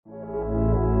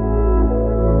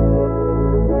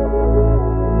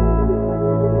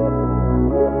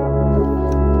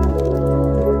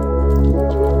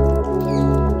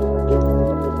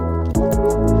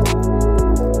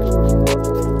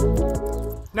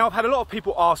Now, I've had a lot of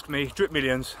people ask me, Drip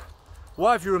Millions,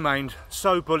 why have you remained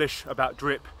so bullish about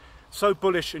drip, so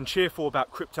bullish and cheerful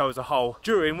about crypto as a whole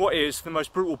during what is the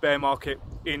most brutal bear market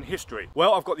in history?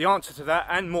 Well, I've got the answer to that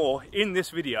and more in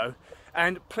this video,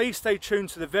 and please stay tuned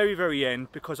to the very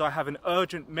end, because I have an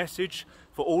urgent message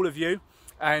for all of you,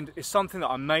 and it's something that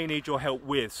I may need your help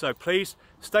with. So please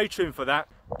stay tuned for that.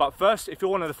 But first, if you're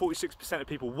one of the 46% of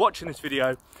people watching this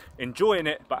video, enjoying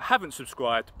it, but haven't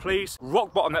subscribed, please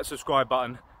rock bottom that subscribe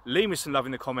button, leave me some love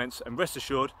in the comments, and rest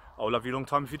assured, I'll love you a long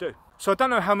time if you do. So I don't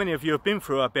know how many of you have been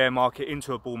through a bear market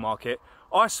into a bull market.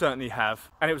 I certainly have,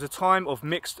 and it was a time of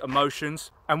mixed emotions.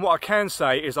 And what I can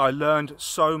say is I learned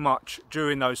so much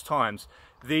during those times.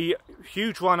 The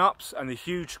huge run-ups and the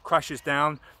huge crashes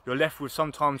down, you're left with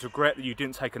sometimes regret that you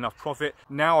didn't take enough profit.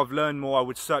 Now I've learned more, I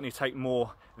would certainly take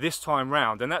more this time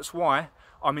round, and that's why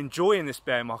I'm enjoying this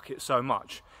bear market so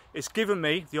much. It's given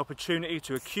me the opportunity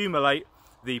to accumulate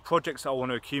the projects that I want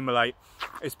to accumulate.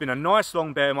 It's been a nice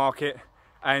long bear market,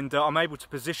 and I'm able to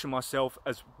position myself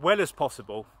as well as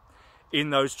possible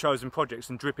in those chosen projects,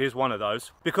 and drip is one of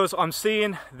those, because I'm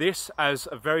seeing this as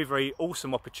a very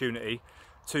awesome opportunity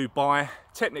to buy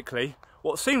technically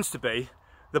what seems to be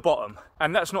the bottom.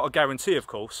 And that's not a guarantee, of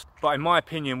course, but in my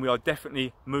opinion we are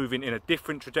definitely moving in a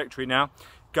different trajectory now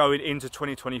going into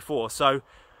 2024. So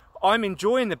I'm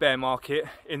enjoying the bear market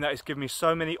in that it's given me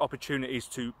so many opportunities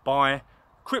to buy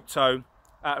crypto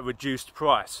at a reduced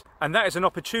price, and that is an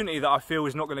opportunity that I feel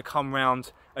is not going to come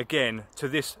round again to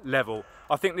this level.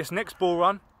 I think this next bull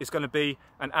run is going to be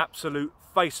an absolute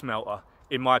face melter,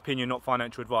 in my opinion, not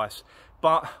financial advice,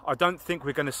 but I don't think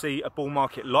we're going to see a bull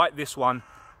market like this one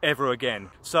ever again.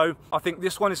 So I think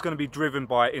this one is going to be driven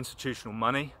by institutional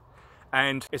money,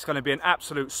 and it's going to be an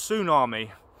absolute tsunami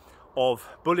of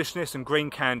bullishness and green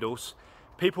candles.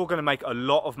 People are going to make a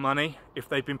lot of money if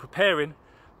they've been preparing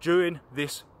during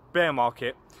this bear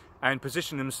market and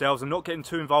position themselves and not getting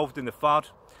too involved in the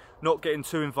FUD, not getting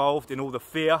too involved in all the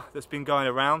fear that's been going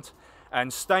around,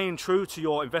 and staying true to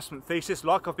your investment thesis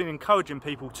like I've been encouraging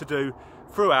people to do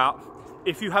throughout.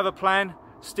 If you have a plan,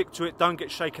 stick to it, don't get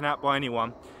shaken out by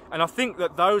anyone. And I think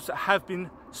that those that have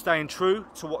been staying true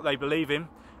to what they believe in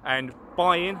and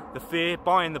buying the fear,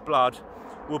 buying the blood,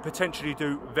 will potentially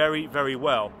do very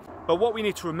well. But what we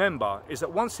need to remember is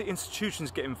that once the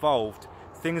institutions get involved,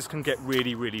 things can get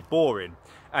really boring,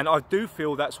 and I do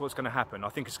feel that's what's going to happen. I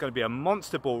think it's going to be a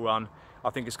monster bull run.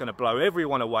 I think it's going to blow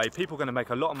everyone away. People are going to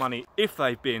make a lot of money if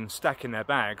they've been stacking their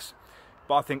bags,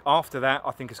 but I think after that,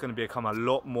 I think it's going to become a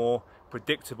lot more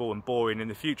predictable and boring in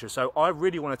the future. So I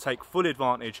really want to take full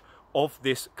advantage of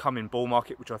this coming bull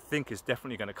market, which I think is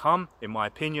definitely going to come, in my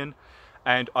opinion,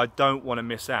 and I don't want to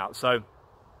miss out. So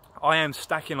I am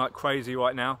stacking like crazy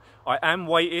right now. I am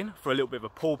waiting for a little bit of a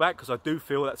pullback because I do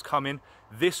feel that's coming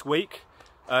this week.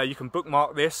 You can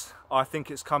bookmark this. I think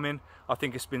it's coming. I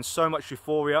think it's been so much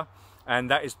euphoria,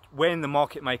 and that is when the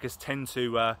market makers tend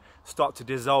to start to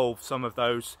dissolve some of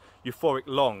those euphoric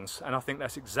longs, and I think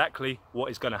that's exactly what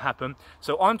is going to happen.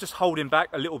 So I'm just holding back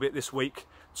a little bit this week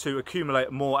to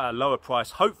accumulate more at a lower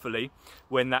price, hopefully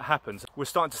when that happens. We're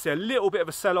starting to see a little bit of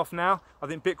a sell-off now. I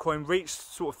think Bitcoin reached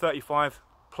sort of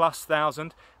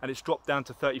 35,000+, and it's dropped down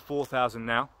to 34,000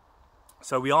 now.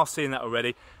 So we are seeing that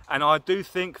already, and I do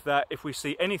think that if we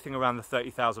see anything around the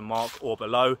 30,000 mark or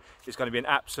below, it's going to be an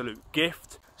absolute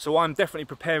gift. So I'm definitely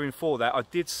preparing for that. I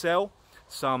did sell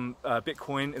some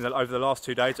Bitcoin over the last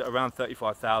 2 days at around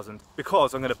 35,000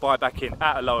 because I'm going to buy back in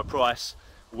at a lower price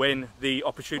when the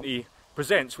opportunity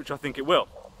presents, which I think it will.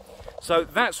 So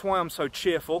that's why I'm so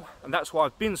cheerful, and that's why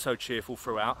I've been so cheerful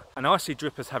throughout, and I see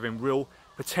drip as having real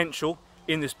potential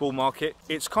in this bull market.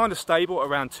 It's kind of stable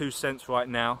around 2 cents right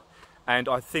now, and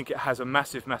I think it has a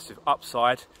massive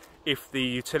upside if the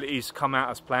utilities come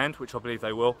out as planned, which I believe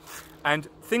they will. And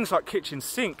things like kitchen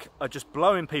sink are just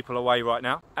blowing people away right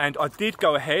now, and I did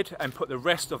go ahead and put the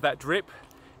rest of that drip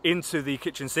into the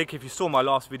kitchen sink. If you saw my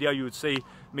last video, you would see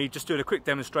me just doing a quick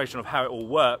demonstration of how it all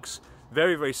works.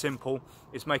 Very simple.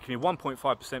 It's making me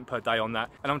 1.5% per day on that,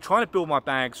 and I'm trying to build my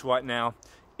bags right now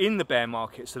in the bear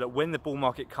market so that when the bull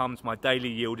market comes, my daily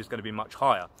yield is going to be much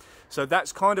higher. So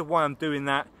that's kind of why I'm doing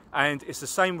that, and it's the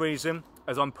same reason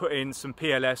as I'm putting some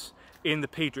PLS in the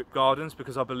P-drip gardens,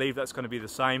 because I believe that's going to be the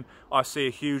same. I see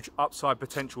a huge upside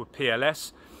potential with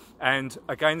PLS, and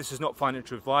again, this is not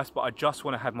financial advice, but I just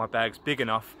want to have my bags big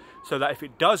enough so that if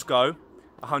it does go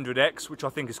 100x, which I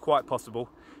think is quite possible,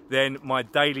 then my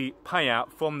daily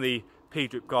payout from the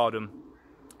P-drip garden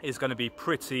is going to be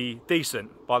pretty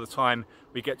decent by the time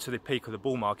we get to the peak of the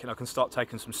bull market. I can start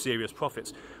taking some serious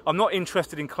profits. I'm not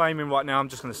interested in claiming right now. I'm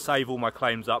just going to save all my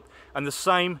claims up, and the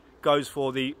same goes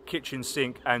for the kitchen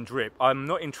sink and drip. I'm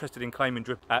not interested in claiming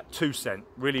drip at 2 cents,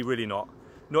 really not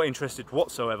interested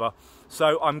whatsoever.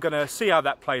 So I'm going to see how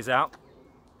that plays out,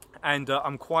 and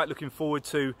I'm quite looking forward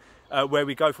to where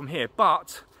we go from here.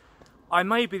 But I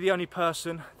may be the only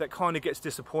person that kind of gets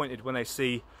disappointed when they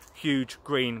see huge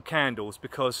green candles,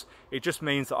 because it just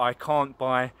means that I can't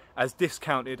buy as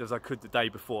discounted as I could the day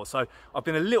before. So I've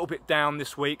been a little bit down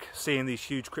this week seeing these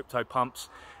huge crypto pumps,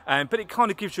 but it kind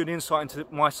of gives you an insight into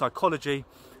my psychology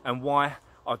and why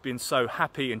I've been so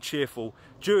happy and cheerful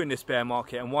during this bear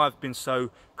market, and why I've been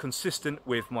so consistent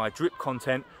with my drip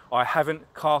content. I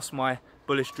haven't cast my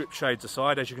bullish drip shades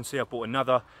aside. As you can see, I bought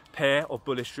another pair of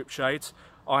bullish drip shades.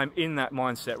 I'm in that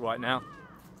mindset right now,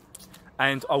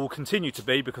 and I will continue to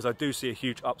be, because I do see a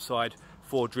huge upside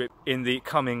for drip in the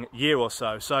coming year or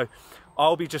so. So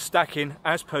I'll be just stacking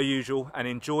as per usual and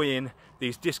enjoying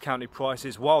these discounted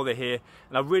prices while they're here,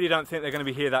 and I really don't think they're going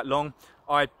to be here that long.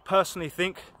 I personally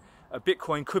think a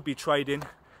Bitcoin could be trading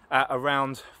at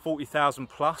around 40,000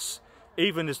 plus,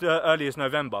 even as early as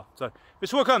November. So,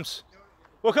 Mr Wookhams,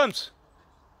 Wookhams,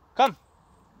 come,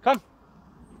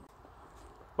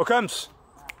 Wookhams,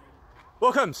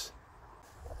 Wookhams.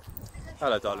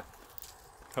 Hello, darling.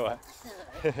 All right.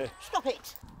 Stop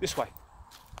it. This way.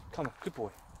 Come on, good boy.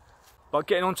 But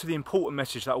getting on to the important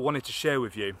message that I wanted to share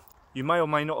with you, you may or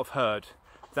may not have heard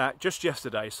that just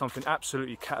yesterday something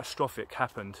absolutely catastrophic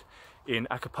happened in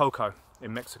Acapulco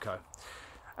in Mexico.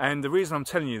 And the reason I'm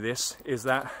telling you this is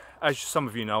that, as some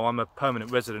of you know, I'm a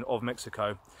permanent resident of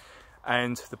Mexico,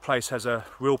 and the place has a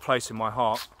real place in my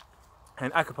heart,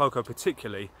 and Acapulco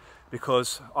particularly,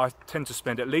 because I tend to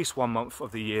spend at least 1 month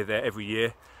of the year there every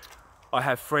year. I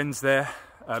have friends there,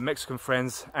 Mexican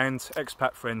friends and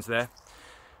expat friends there,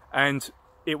 and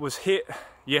it was hit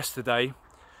yesterday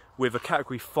with a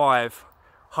category 5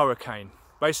 hurricane.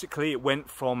 Basically, it went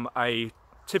from a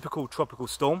typical tropical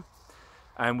storm,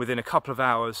 and within a couple of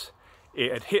hours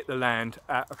it had hit the land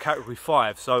at a category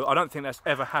 5. So I don't think that's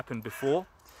ever happened before.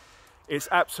 It's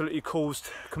absolutely caused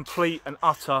complete and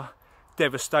utter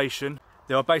devastation.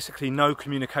 There are basically no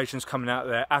communications coming out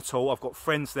there at all. I've got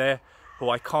friends there who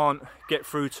I can't get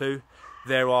through to.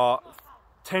 There are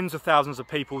tens of thousands of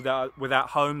people that are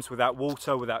without homes, without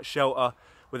water, without shelter,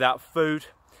 without food,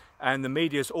 and the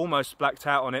media's almost blacked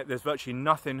out on it. There's virtually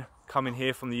nothing coming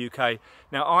here from the UK.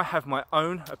 Now, I have my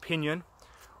own opinion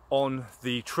on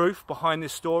the truth behind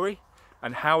this story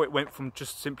and how it went from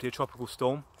just simply a tropical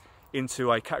storm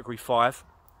into a category 5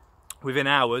 within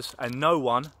hours, and no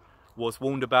one was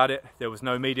warned about it. There was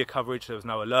no media coverage, there was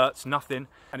no alerts, nothing,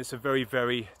 and it's a very,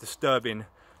 very disturbing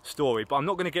story. But I'm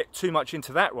not going to get too much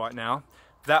into that right now.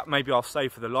 That maybe I'll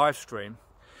save for the live stream.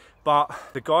 But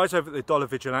the guys over at the Dollar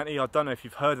Vigilante, I don't know if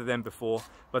you've heard of them before,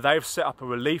 but they've set up a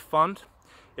relief fund.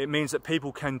 It means that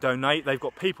people can donate. They've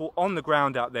got people on the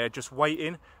ground out there just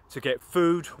waiting to get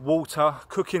food, water,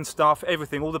 cooking stuff,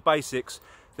 everything, all the basics.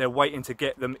 They're waiting to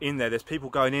get them in there. There's people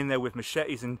going in there with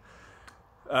machetes and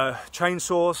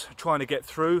chainsaws trying to get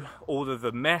through all of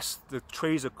the mess. The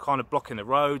trees are kind of blocking the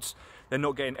roads. They're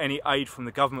not getting any aid from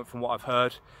the government, from what I've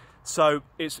heard. So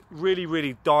it's really,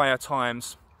 really dire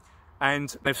times.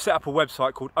 And they've set up a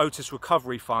website called Otis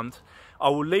Recovery Fund. I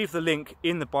will leave the link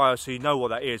in the bio so you know what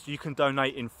that is. You can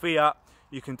donate in fiat,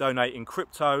 you can donate in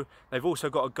crypto. They've also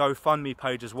got a GoFundMe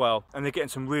page as well, and they're getting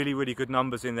some really, really good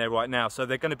numbers in there right now. So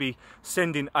they're going to be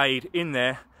sending aid in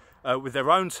there with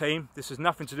their own team. This has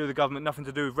nothing to do with the government, nothing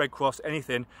to do with Red Cross,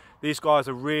 anything. These guys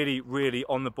are really, really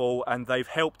on the ball, and they've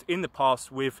helped in the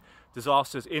past with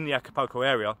disasters in the Acapulco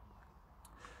area.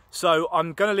 So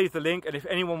I'm going to leave the link, and if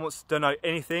anyone wants to donate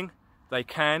anything, they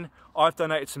can. I've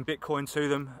donated some Bitcoin to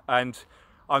them, and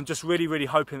I'm just really, really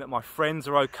hoping that my friends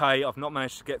are okay. I've not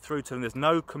managed to get through to them. There's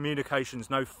no communications,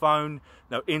 no phone,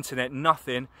 no internet,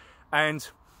 nothing. And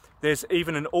there's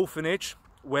even an orphanage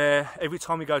where every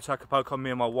time we go to Acapulco, me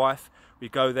and my wife, we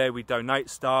go there, we donate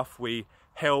stuff, we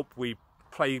help, we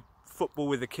play football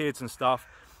with the kids and stuff.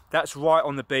 That's right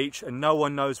on the beach, and no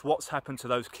one knows what's happened to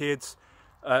those kids.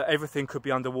 Everything could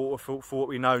be underwater for what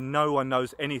we know. No one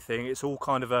knows anything. It's all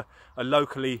kind of a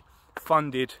locally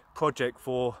funded project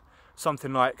for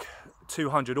something like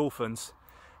 200 orphans.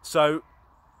 So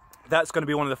that's going to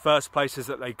be one of the first places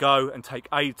that they go and take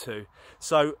aid to.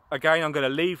 So again, I'm going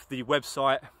to leave the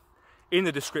website in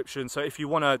the description. So if you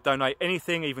want to donate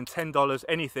anything, even $10,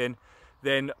 anything,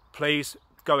 then please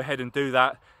go ahead and do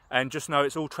that. And just know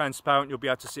it's all transparent. You'll be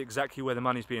able to see exactly where the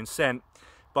money's being sent.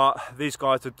 But these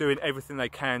guys are doing everything they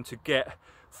can to get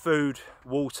food,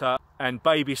 water and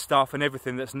baby stuff and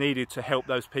everything that's needed to help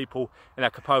those people in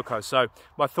Acapulco. So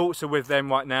my thoughts are with them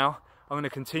right now. I'm going to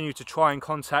continue to try and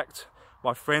contact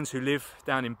my friends who live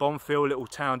down in Bonfil, a little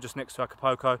town just next to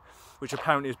Acapulco, which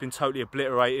apparently has been totally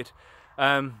obliterated.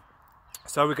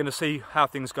 So we're going to see how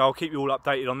things go. I'll keep you all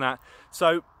updated on that.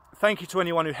 So thank you to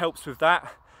anyone who helps with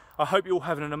that. I hope you're all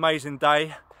having an amazing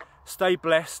day. Stay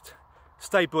blessed,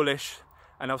 stay bullish,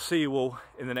 and I'll see you all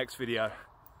in the next video.